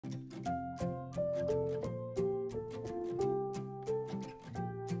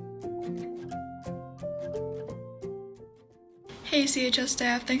Hey CHS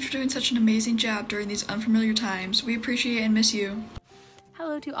staff, thanks for doing such an amazing job during these unfamiliar times. We appreciate and miss you.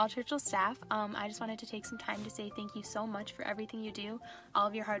 Hello to all Churchill staff. I just wanted to take some time to say thank you so much for everything you do. All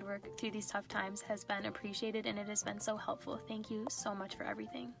of your hard work through these tough times has been appreciated and it has been so helpful. Thank you so much for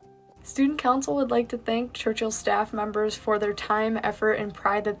everything. Student Council would like to thank Churchill staff members for their time, effort, and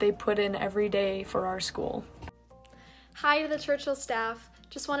pride that they put in every day for our school. Hi to the Churchill staff.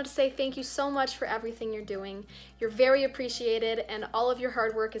 Just wanted to say thank you so much for everything you're doing. You're very appreciated and all of your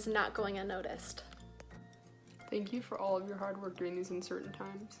hard work is not going unnoticed. Thank you for all of your hard work during these uncertain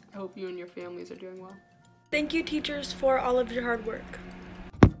times. I hope you and your families are doing well. Thank you, teachers, for all of your hard work.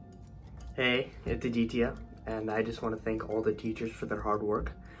 Hey, it's Aditya, and I just want to thank all the teachers for their hard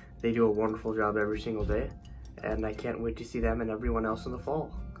work. They do a wonderful job every single day, and I can't wait to see them and everyone else in the fall.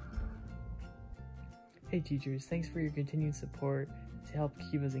 Hey teachers, thanks for your continued support to help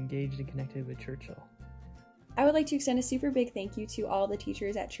keep us engaged and connected with Churchill. I would like to extend a super big thank you to all the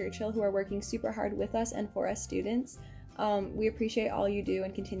teachers at Churchill who are working super hard with us and for us students. We appreciate all you do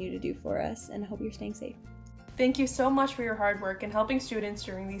and continue to do for us and hope you're staying safe. Thank you so much for your hard work in helping students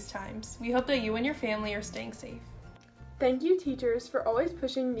during these times. We hope that you and your family are staying safe. Thank you, teachers, for always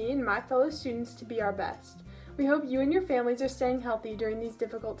pushing me and my fellow students to be our best. We hope you and your families are staying healthy during these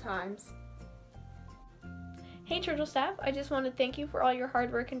difficult times. Hey Churchill staff, I just want to thank you for all your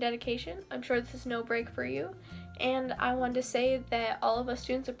hard work and dedication. I'm sure this is no break for you. And I wanted to say that all of us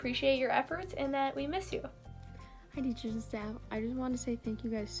students appreciate your efforts and that we miss you. Hi teachers and staff, I just want to say thank you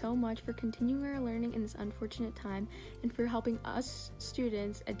guys so much for continuing our learning in this unfortunate time and for helping us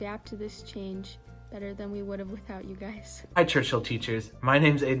students adapt to this change better than we would have without you guys. Hi Churchill teachers, my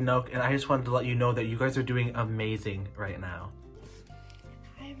name's Aiden Oak and I just wanted to let you know that you guys are doing amazing right now.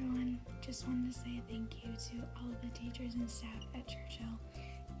 Hi everyone, just wanted to say thank you to all of the teachers and staff at Churchill.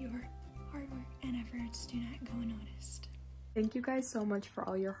 Your hard work and efforts do not go unnoticed. Thank you guys so much for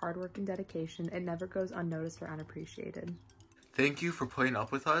all your hard work and dedication. It never goes unnoticed or unappreciated. Thank you for putting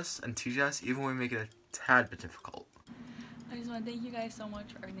up with us and teaching us even when we make it a tad bit difficult. I just want to thank you guys so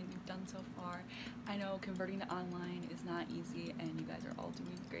much for everything you've done so far. I know converting to online is not easy and you guys are all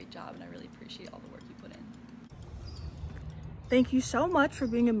doing a great job and I really appreciate all the work you put in. Thank you so much for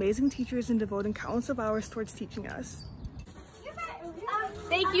being amazing teachers and devoting countless of hours towards teaching us.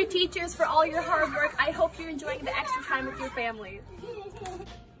 Thank you teachers for all your hard work. I hope you're enjoying the extra time with your family.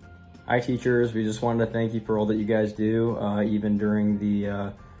 Hi teachers, we just wanted to thank you for all that you guys do. Even during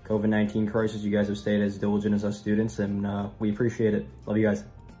the COVID-19 crisis, you guys have stayed as diligent as us students and we appreciate it. Love you guys.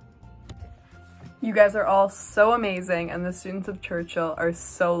 You guys are all so amazing and the students of Churchill are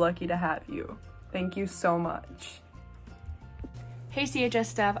so lucky to have you. Thank you so much. Hey CHS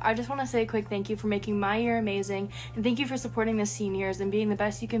staff, I just want to say a quick thank you for making my year amazing and thank you for supporting the seniors and being the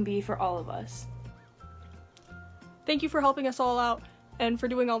best you can be for all of us. Thank you for helping us all out and for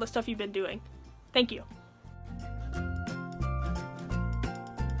doing all the stuff you've been doing. Thank you.